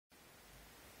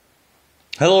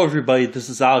Hello everybody, this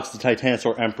is Alex the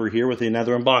Titanosaur Emperor here with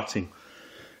another unboxing.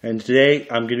 And today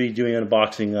I'm going to be doing an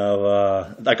unboxing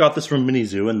of, I got this from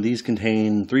Minizoo, and these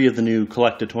contain 3 of the new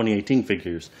Collected 2018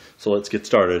 figures. So let's get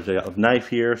started. I got a knife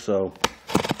here, so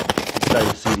excited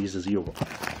to see these as usual.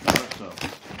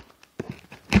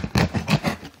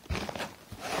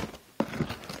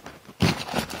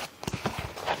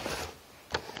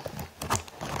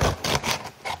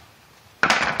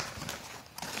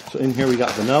 So in here we got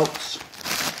the notes.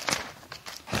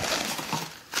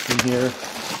 In here,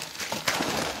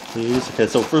 please. Okay,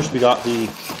 so first we got the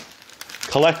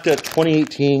Collecta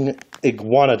 2018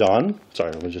 Iguanodon.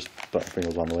 Sorry, let me just put my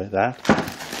fingers on the way. That.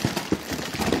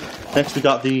 Next we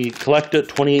got the Collecta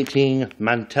 2018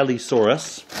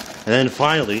 Mantellisaurus. And then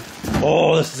finally,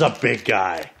 oh, this is a big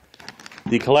guy.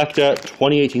 The Collecta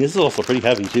 2018, this is also pretty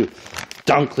heavy too,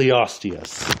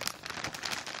 Dunkleosteus.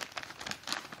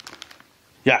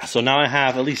 Yeah, so now I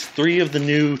have at least 3 of the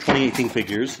new 2018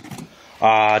 figures.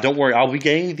 Don't worry, I'll be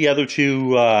getting the other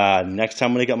 2 next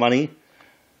time when I get money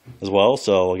as well.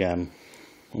 So again,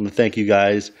 I want to thank you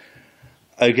guys.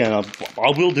 Again, I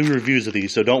will do reviews of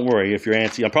these, so don't worry if you're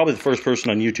antsy. I'm probably the first person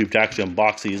on YouTube to actually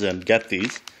unbox these and get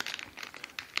these.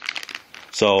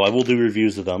 So I will do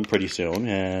reviews of them pretty soon.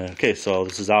 Okay, so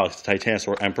this is Alex, the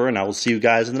Titanosaur Emperor, and I will see you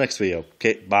guys in the next video.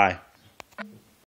 Okay, bye.